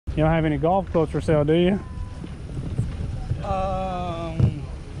You don't have any golf clubs for sale, do you?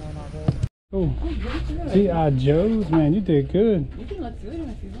 Cool. G.I. Joe's, man, you did good. You can look through them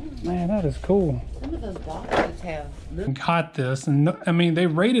if you want. Man, that is cool. Some of those boxes have. Caught this, and I mean, they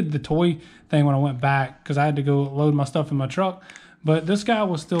rated the toy thing when I went back because I had to go load my stuff in my truck. But this guy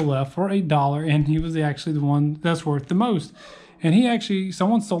was still left for $1, and he was actually the one that's worth the most. And he actually,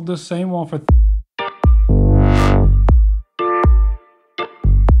 someone sold this same one for.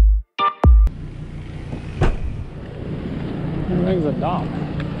 Everything's a dock.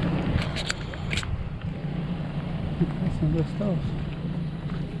 That's some good stuff.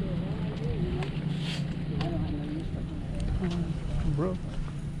 Bro.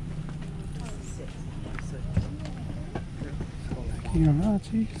 Yeah,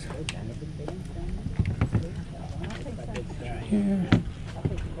 cheese. Here.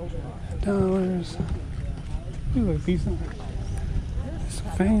 Dollars. These look decent.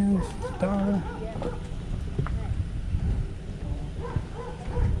 Some fans. $1.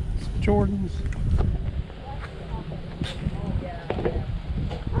 Some Jordans.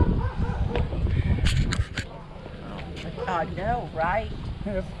 I know, right?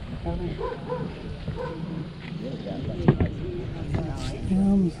 Yep.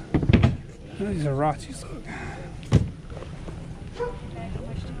 These are Rockies, look.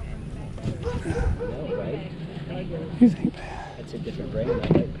 These ain't bad. That's a different brand. I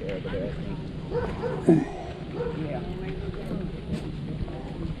like pair over there, I think. Yeah.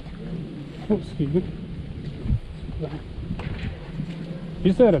 Oh, excuse me.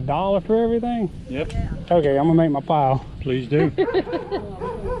 You said $1 for everything? Yep. Okay, I'm gonna make my pile. Please do. Thank you,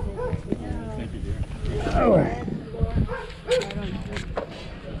 dear. Oh.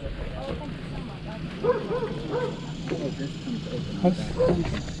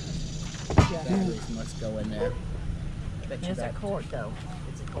 Batteries must go in there. It's a quart, though.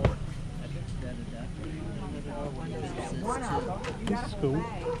 It's a quart. This is cool.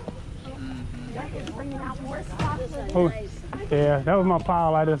 Oh, yeah, that was my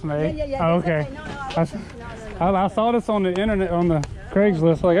pile I just made. Oh, okay. I saw this on the internet, on the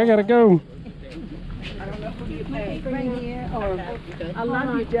Craigslist, like, I gotta go. I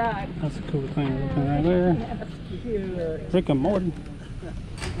love you, Jack. That's a cool thing looking right there. Rick and Morty.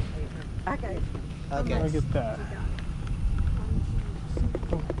 Okay. Look at that.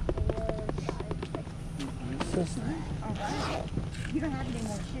 What's this thing? You don't have any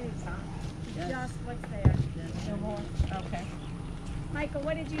more shoes, huh? Just what's there. No more. Okay. Michael,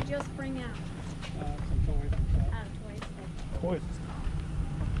 what did you just bring out? Some toys. Toys.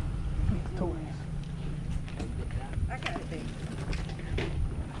 Toys. Toys. I got it, baby.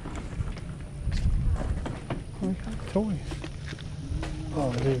 Toys.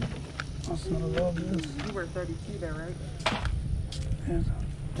 Oh, dude. I love this. You were 32 there, right? There's a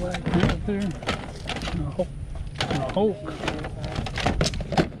Black Panther. And a Hulk. And a Hulk.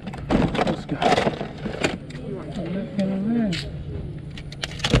 This guy. Look at him there.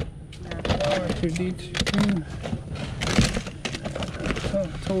 R2D2.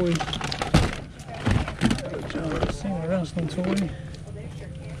 Toy. John Cena wrestling toy.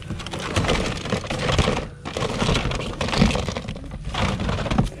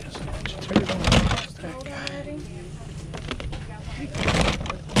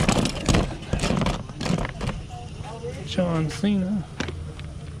 John Cena.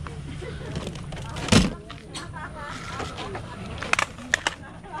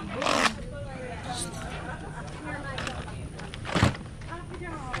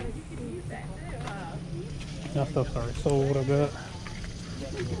 That stuff's already sold, I bet.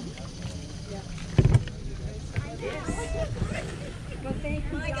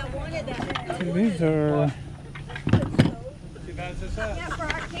 These are. Yeah, for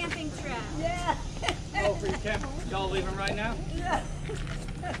our camping trip. Yeah. Oh, for your camp. Y'all leaving right now? Yeah.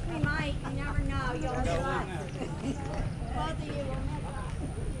 We might. You never know. You'll miss us. Both of you will miss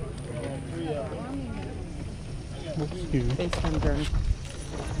us. Excuse me. FaceTime journey.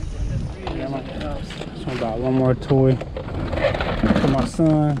 So I got one more toy for my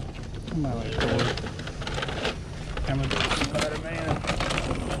son. I might like toy. I'm gonna do Spider-Man.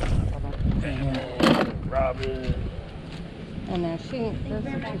 And Robin. Oh, no, she ain't. Those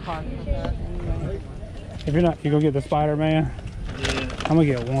are too hard for that anyway. If you're not, you go get the Spider-Man. Yeah. I'm gonna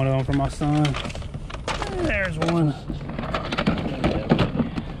get one of them for my son. There's one.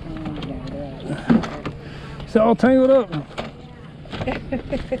 It's all tangled up.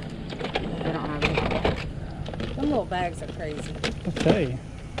 They don't have any. Them little bags are crazy. Okay,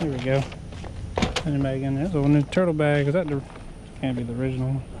 here we go. Put it back in there. There's a new turtle bag. Is that the? Can't be the original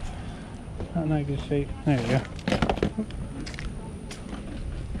one. Not in that good shape. There we go.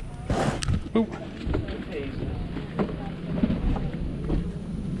 Ooh. You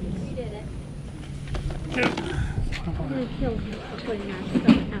did it. Yeah. I'm gonna kill you for putting that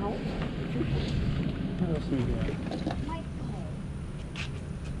stuff out. What else do we got? Michael.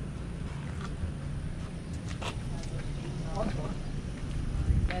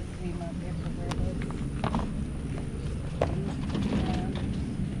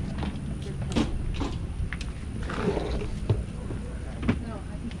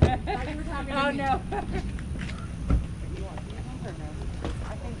 Oh no.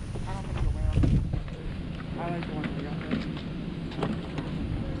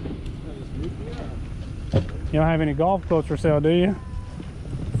 You don't have any golf clubs for sale, do you?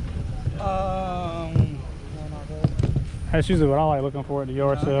 That's usually what I like looking for at the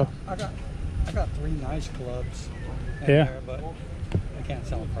yard sale. I got 3 nice clubs in Yeah. there, but I can't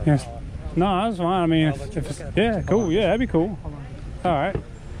sell them for Yes. $1. No, that's fine. I mean, I'll let you if it's, look at yeah, them. cool. Hold on. Yeah, that'd be cool. All right.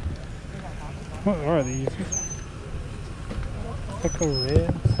 What are these? Pickle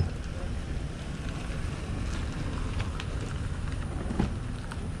reds.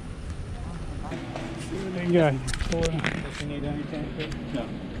 What do you got? If you need anything, no.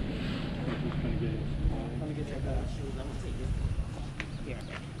 Let me get your bag.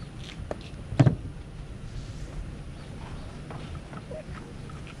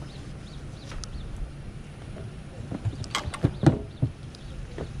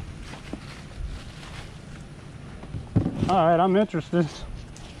 All right, I'm interested.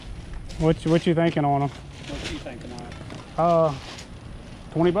 What you thinking on them? What you thinking on it?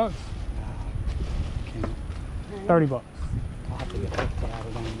 20 bucks. Can't. 30 bucks. I'll have to get 50 out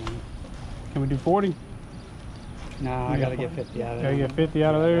of them. Can we do 40? No, I gotta get 50 out of Gotta them. get 50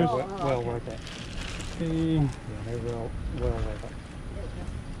 out of theirs. Well worth it. See. Yeah, they're well worth it.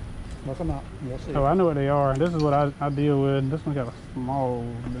 Look them up. You'll see. Oh, I know what they are. This is what I deal with. This one got a small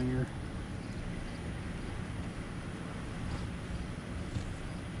dinger.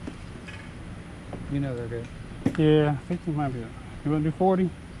 You know they're good. Yeah, I think it might be. You want to do 40?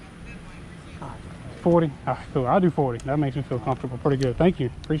 40? Ah, cool. I'll do 40. That makes me feel comfortable. Pretty good. Thank you.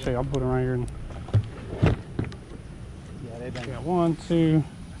 Appreciate it. I'll put it right here. And Yeah, they've been. got 1, 2,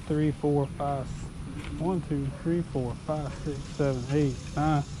 3, 4, 5. 1, 2, 3, 4, 5, 6, 7, 8,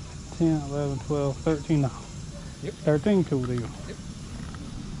 9, 10, 11, 12, 13. No. Yep. 13, cool deal. Yep.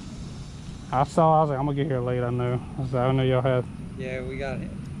 I was like, I'm gonna get here late. I know. I know y'all had. Yeah, we got it.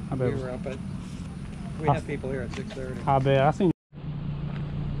 I We bet. were up at. We had people here at 6:30. I bet. I seen.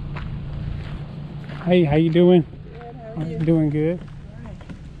 Hey, how you doing? Good, how are you? Doing good.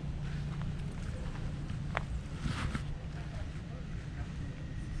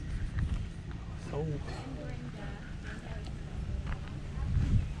 Oh.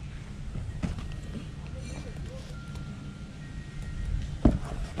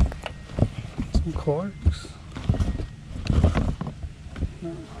 Some Clarks.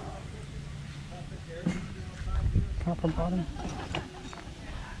 No. Copper bottom.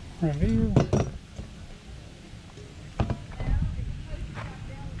 Reveal.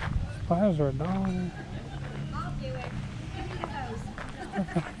 Supplies are $1.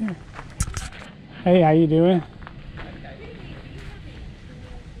 Okay. Hey, how you doing?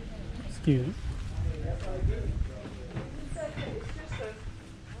 Excuse me.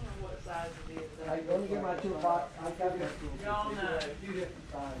 Let me get my toolbox. I got it.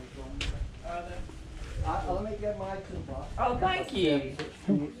 Let me get my toolbox. Oh, thank you.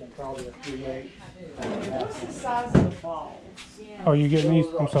 Probably a 3/8. What's the size of the balls? Oh, you getting these?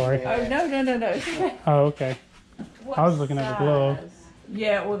 I'm sorry. Oh, no. Oh, okay. I was looking at the glove.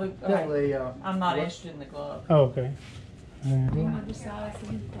 Yeah, well, Definitely, I'm not interested in the glove. Oh, okay. Do you know the size of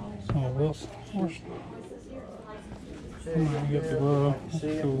the balls? Oh, Wilson. I'm gonna get the glove. That's see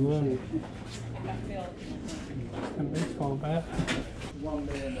it. cool glove. A baseball bat.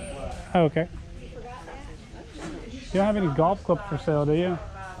 Oh, okay. You don't have any golf clubs for sale, do you?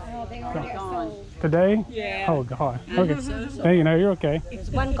 Oh, they already sold. Today? Yeah. Oh, God. Okay. Hey, you know, you're okay.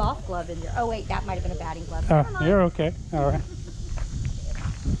 There's one golf glove in there. Oh, wait, that might have been a batting glove. You're okay. All right.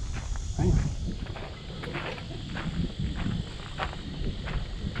 Thanks.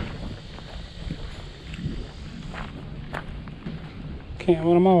 Can't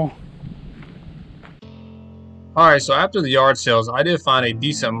win them all. Alright, so after the yard sales, I did find a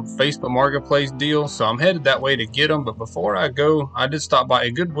decent Facebook Marketplace deal, so I'm headed that way to get them. But before I go, I did stop by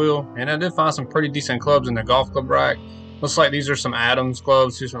a Goodwill, and I did find some pretty decent clubs in the golf club rack. Looks like these are some Adams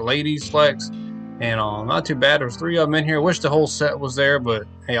clubs. These are ladies flex, and not too bad. There's 3 of them in here. Wish the whole set was there, but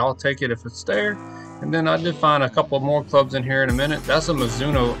hey, I'll take it if it's there. And then I did find a couple more clubs in here in a minute. That's a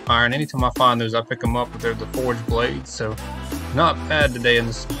Mizuno iron. Anytime I find those, I pick them up, but they're the forged blades, so not bad today in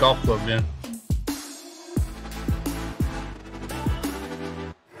this golf club bin.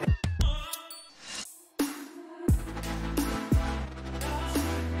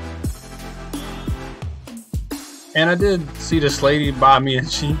 And I did see this lady by me,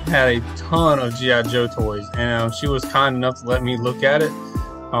 and she had a ton of G.I. Joe toys, and she was kind enough to let me look at it.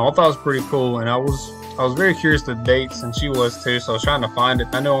 I thought it was pretty cool, and I was very curious the dates, and she was too. So I was trying to find it.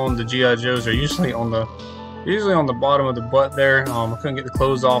 I know on the G.I. Joes are usually on the bottom of the butt there. I couldn't get the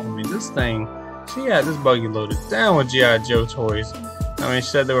clothes off. I mean, this thing, she had this buggy loaded down with G.I. Joe toys. I mean, she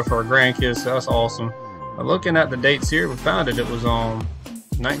said they were for her grandkids, so that's awesome. But looking at the dates here, we found it. It was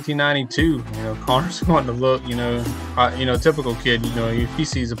 1992. You know, Connor's wanting to look. You know, typical kid. You know, if he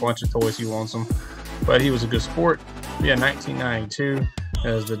sees a bunch of toys, he wants them. But he was a good sport. Yeah, 1992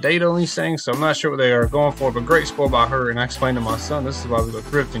 is the date on these things, so I'm not sure what they are going for. But great sport by her. And I explained to my son, this is why we go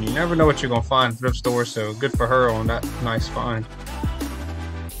thrifting. You never know what you're gonna find in thrift stores. So good for her on that nice find.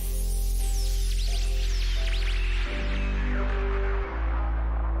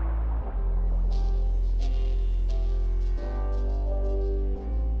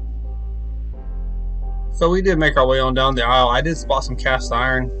 So we did make our way on down the aisle. I did spot some cast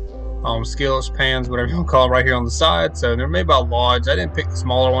iron, skillets, pans, whatever you want to call it, right here on the side. So they're made by Lodge. I didn't pick the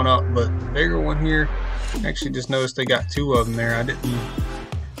smaller one up, but the bigger one here, I actually just noticed they got 2 of them there. I didn't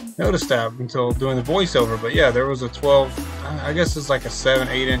notice that until doing the voiceover. But yeah, there was a 12, I guess it's like a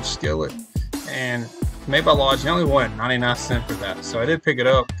 7-8 inch skillet, and made by Lodge. You only wanted 99 cents for that. So I did pick it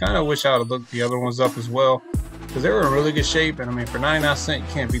up. Kind of wish I would have looked the other ones up as well, because they were in really good shape. And I mean, for 99 cents,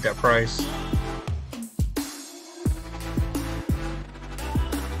 you can't beat that price.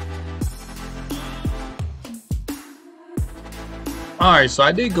 Alright, so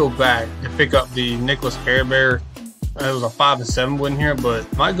I did go back to pick up the Nicholas Air Bear. It was a 5 and 7 wood in here,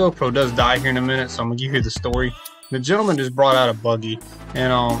 but my GoPro does die here in a minute, so I'm gonna give you the story. The gentleman just brought out a buggy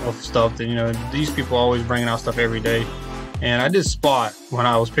and of stuff that, you know, these people are always bringing out stuff every day. And I did spot when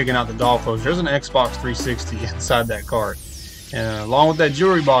I was picking out the golf clubs, there's an Xbox 360 inside that cart, and along with that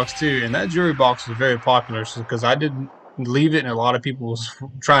jewelry box too. And that jewelry box was very popular because I didn't leave it, and a lot of people was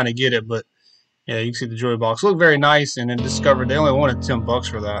trying to get it, but yeah, you can see the jewelry box. Looked very nice, and then discovered they only wanted $10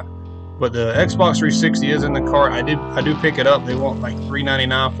 for that. But the Xbox 360 is in the cart. I do pick it up. They want like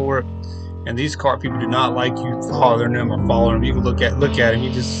 $3.99 for it. And these cart people do not like you bothering them or following them. You can look at him.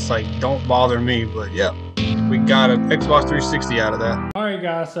 You just like, don't bother me. But yeah, we got an Xbox 360 out of that. All right,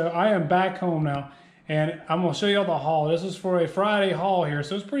 guys. So I am back home now, and I'm gonna show y'all the haul. This is for a Friday haul here,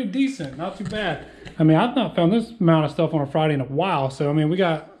 so it's pretty decent, not too bad. I mean, I've not found this amount of stuff on a Friday in a while. So I mean, we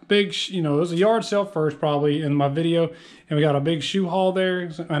got big, you know, it was a yard sale first probably in my video, and we got a big shoe haul there,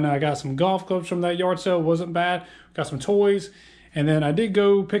 and I got some golf clubs from that yard sale. It wasn't bad. Got some toys, and then I did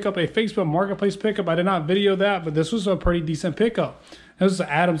go pick up a Facebook Marketplace pickup. I did not video that, but this was a pretty decent pickup. This is an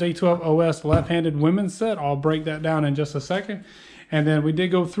Adams A12 OS left-handed women's set. I'll break that down in just a second. And then we did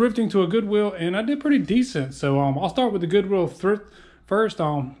go thrifting to a Goodwill, and I did pretty decent. So I'll start with the Goodwill thrift first.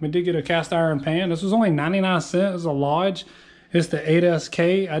 We did get a cast iron pan. This was only 99 cents. It's a Lodge. It's the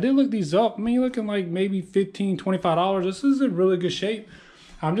 8SK. I did look these up. I mean, you're looking like maybe $15, $25. This is in really good shape.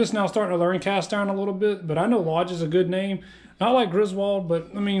 I'm just now starting to learn cast iron a little bit, but I know Lodge is a good name. Not like Griswold,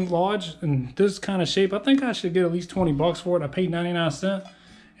 but I mean, Lodge in this kind of shape, I think I should get at least $20 for it. I paid 99 cents,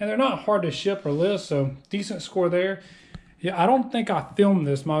 and they're not hard to ship or list, so decent score there. Yeah, I don't think I filmed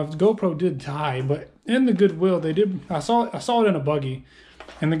this. My GoPro did die, but in the Goodwill, they did. I saw it in a buggy,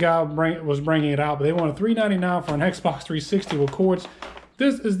 and the guy was bringing it out, but they wanted $3.99 for an Xbox 360 with cords.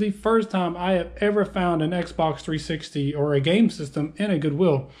 This is the first time I have ever found an Xbox 360 or a game system in a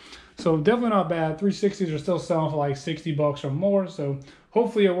Goodwill. So definitely not bad. 360s are still selling for like $60 or more, so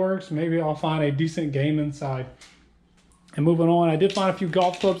hopefully it works. Maybe I'll find a decent game inside. And moving on, I did find a few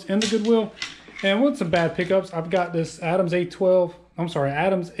golf clubs in the Goodwill. And with some bad pickups, I've got this Adams A5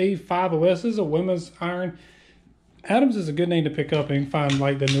 OS. This is a women's iron. Adams is a good name to pick up and find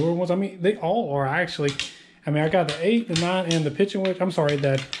like the newer ones. I mean, they all are actually. I mean, I got the 8, the 9, and the pitching wedge. I'm sorry,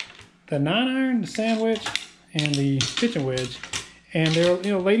 the 9 iron, the sandwich, and the pitching wedge. And they're,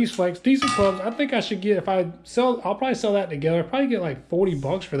 you know, ladies flex, decent clubs. I think I should get, I'll probably sell that together. Probably get like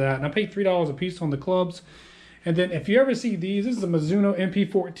 $40 for that. And I paid $3 a piece on the clubs. And then if you ever see these, this is a Mizuno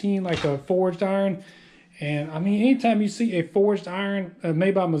MP14, like a forged iron. And I mean, anytime you see a forged iron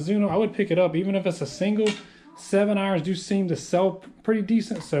made by Mizuno, I would pick it up, even if it's a single. 7 irons do seem to sell pretty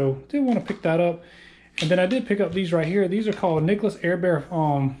decent, so did want to pick that up. And then I did pick up these right here. These are called Nicholas Air Bear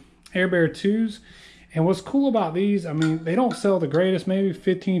 2s. And what's cool about these, I mean, they don't sell the greatest, maybe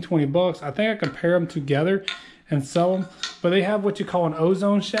 15, 20 bucks. I think I can pair them together and sell them. But they have what you call an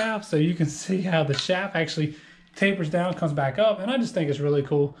ozone shaft, so you can see how the shaft actually tapers down, comes back up, and I just think it's really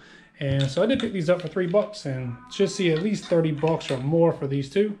cool. And so I did pick these up for $3 and should see at least $30 or more for these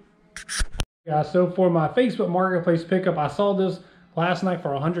two. Yeah, so for my Facebook Marketplace pickup, I saw this last night for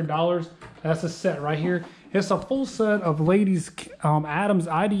 $100. That's a set right here. It's a full set of ladies Adams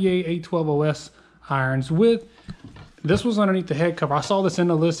IDA 812 OS irons with, this was underneath the head cover. I saw this in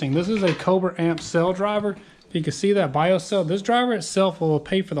the listing. This is a Cobra amp cell driver. If you can see that bio cell, this driver itself will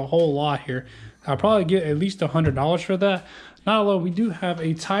pay for the whole lot here. I'll probably get at least $100 for that. Not alone, we do have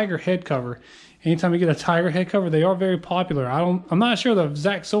a Tiger head cover. Anytime you get a Tiger head cover, they are very popular. I'm not sure the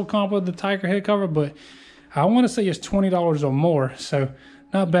exact soul comp of the Tiger head cover, but I want to say it's $20 or more. So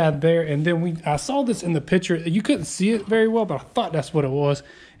not bad there. And then I saw this in the picture. You couldn't see it very well, but I thought that's what it was.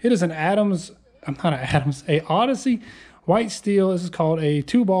 It is an a Odyssey white steel. This is called a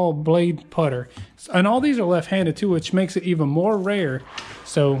 2-ball blade putter. And all these are left-handed too, which makes it even more rare.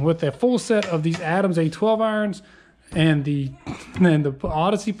 So with a full set of these Adams A12 irons and the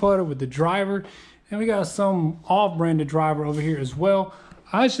Odyssey putter with the driver, and we got some off-branded driver over here as well.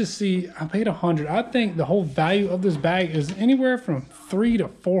 I just see, I paid $100. I think the whole value of this bag is anywhere from $300 to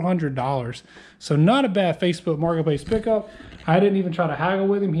 $400. So not a bad Facebook Marketplace pickup. I didn't even try to haggle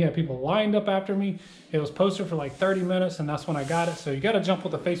with him. He had people lined up after me. It was posted for like 30 minutes, and that's when I got it. So you got to jump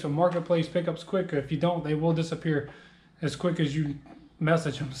with the Facebook Marketplace pickups quick. If you don't, they will disappear as quick as you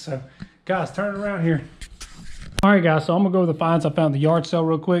message them. So guys, turn it around here. All right, guys, so I'm going to go over the finds I found at the yard sale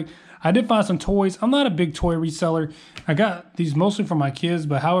real quick. I did find some toys. I'm not a big toy reseller. I got these mostly for my kids,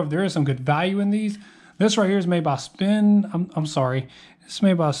 but however, there is some good value in these. This right here is made by I'm sorry. It's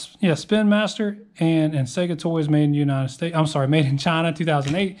made by, Spin Master and Sega Toys, made in the United States. I'm sorry, made in China,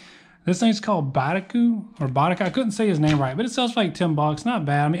 2008. This thing's called Badaku or Bodaka. I couldn't say his name right, but it sells for like 10 bucks. Not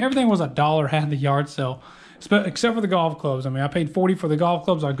bad. I mean, everything was $1 had the yard sale, except for the golf clubs. I mean, I paid $40 for the golf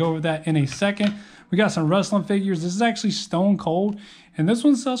clubs. I'll go over that in a second. We got some wrestling figures. This is actually Stone Cold, and this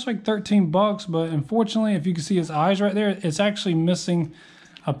one sells for like 13 bucks, but unfortunately, if you can see his eyes right there, it's actually missing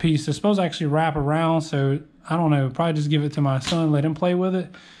a piece. It's supposed to actually wrap around, so I don't know, probably just give it to my son, let him play with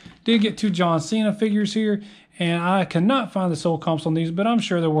it. Did get 2 John Cena figures here, and I cannot find the soul comps on these, but I'm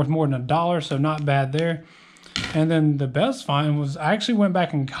sure they're worth more than $1, so not bad there. And then the best find was, I actually went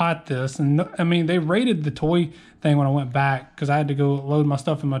back and got this, and I mean, they rated the toy thing when I went back because I had to go load my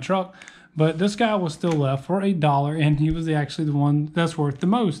stuff in my truck. But this guy was still left for $1, and he was actually the one that's worth the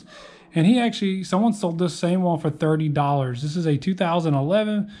most. And someone sold this same one for $30. This is a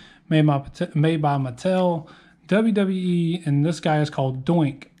 2011, made by Mattel, WWE, and this guy is called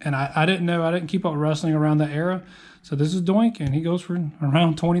Doink. And I didn't know, I didn't keep up wrestling around that era. So this is Doink, and he goes for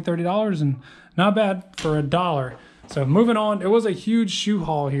around $20, $30, and not bad for $1. So moving on, it was a huge shoe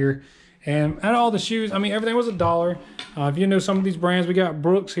haul here. And at all the shoes, I mean, everything was $1. If you know some of these brands, we got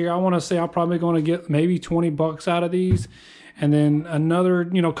Brooks here. I want to say I'm probably going to get maybe 20 bucks out of these. And then another,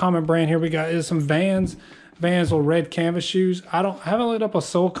 common brand here we got is some Vans little red canvas shoes. I haven't lit up a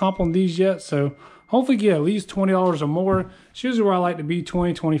soul comp on these yet, so hopefully get at least $20 or more. Shoes are where I like to be,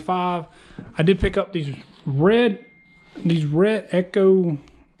 20, 25. I did pick up these red Echo,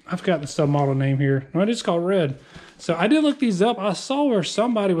 I forgot the submodel name here. No, it's called Red. So I did look these up. I saw where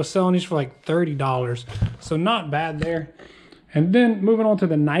somebody was selling these for like $30. So not bad there. And then moving on to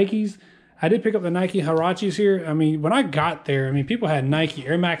the Nikes. I did pick up the Nike Huaraches here. I mean, when I got there, I mean, people had Nike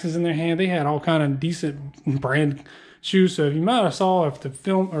Air Maxes in their hand. They had all kind of decent brand shoes. So if you might have saw if the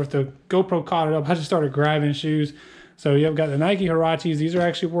film or if the GoPro caught it up, I just started grabbing shoes. So you've got the Nike Huaraches. These are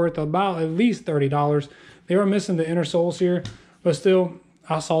actually worth about at least $30. They were missing the inner soles here, but still,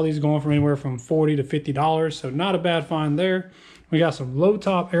 I saw these going from anywhere from $40 to $50, so not a bad find there. We got some low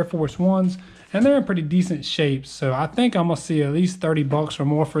top Air Force Ones, and they're in pretty decent shape, so I think I'm gonna see at least 30 bucks or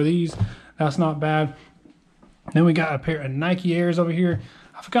more for these. That's not bad. Then we got a pair of Nike Airs over here.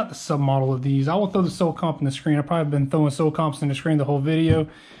 I forgot the submodel of these. I will throw the soul comp in the screen. I've probably been throwing soul comps in the screen the whole video.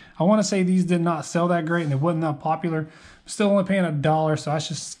 I want to say these did not sell that great and they wasn't that popular. Still only paying $1, so I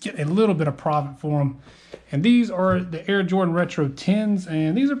should get a little bit of profit for them. And these are the Air Jordan Retro 10s,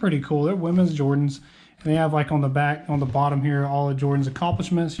 and these are pretty cool. They're women's Jordans, and they have like on the back, on the bottom here, all of Jordan's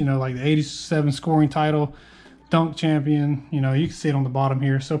accomplishments, like the 87 scoring title, dunk champion, you can see it on the bottom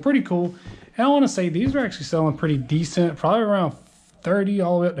here. So pretty cool. And I want to say these are actually selling pretty decent, probably around $30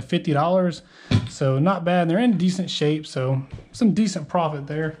 all the way up to $50. So not bad. They're in decent shape, so some decent profit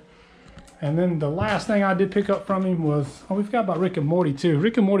there. And then the last thing I did pick up from him was, we forgot about Rick and Morty too.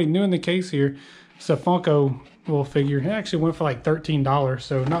 Rick and Morty new in the case here. It's a Funko little figure. It actually went for like $13,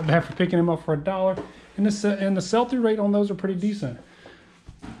 so not bad for picking him up for $1. And the sell-through rate on those are pretty decent.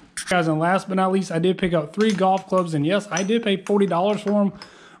 Guys, and last but not least, I did pick up 3 golf clubs, and yes, I did pay $40 for them.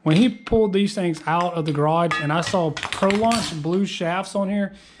 When he pulled these things out of the garage and I saw Pro Launch blue shafts on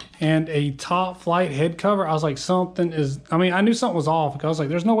here and a Top Flight head cover, I was like, I knew something was off, because I was like,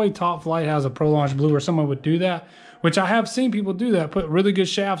 there's no way Top Flight has a Pro Launch blue or someone would do that, which I have seen people do that, put really good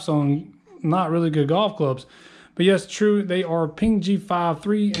shafts on not really good golf clubs. But yes, true, they are Ping G5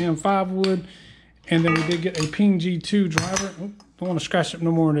 3 and 5 wood. And then we did get a Ping G2 driver. Don't want to scratch it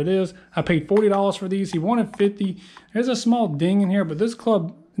no more than it is. I paid $40 for these. He wanted $50. There's a small ding in here, but this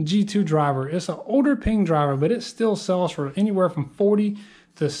club G2 driver, it's an older Ping driver, but it still sells for anywhere from $40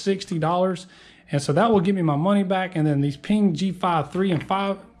 to $60. And so that will give me my money back. And then these Ping G5 3 and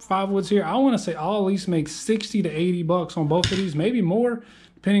 5 woods here, I want to say I'll at least make 60 to 80 bucks on both of these, maybe more,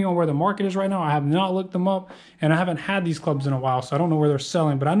 depending on where the market is right now. I have not looked them up, and I haven't had these clubs in a while, so I don't know where they're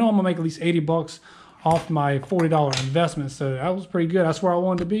selling, but I know I'm gonna make at least 80 bucks off my $40 investment. So that was pretty good. That's where I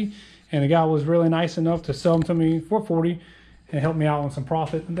wanted to be. And the guy was really nice enough to sell them to me for 40 and help me out on some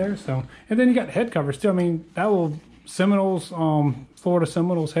profit there. So, and then you got head covers too. I mean, that will Seminoles, Florida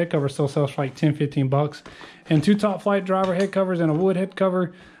Seminoles head cover still sells for like 10, 15 bucks. And 2 Top Flight driver head covers and a wood head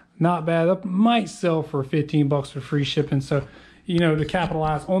cover, not bad. That might sell for 15 bucks for free shipping. So, you know, to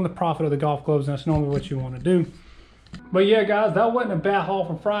capitalize on the profit of the golf clubs, that's normally what you want to do. But yeah, guys, that wasn't a bad haul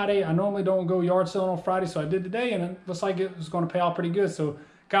from Friday. I normally don't go yard selling on Friday, so I did today, and it looks like it was going to pay off pretty good. So,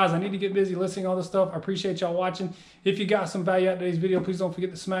 guys, I need to get busy listing all this stuff. I appreciate y'all watching. If you got some value out of today's video, please don't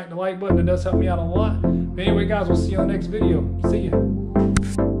forget to smack the like button. It does help me out a lot. But anyway, guys, we'll see you on the next video. See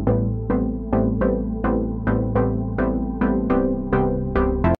ya.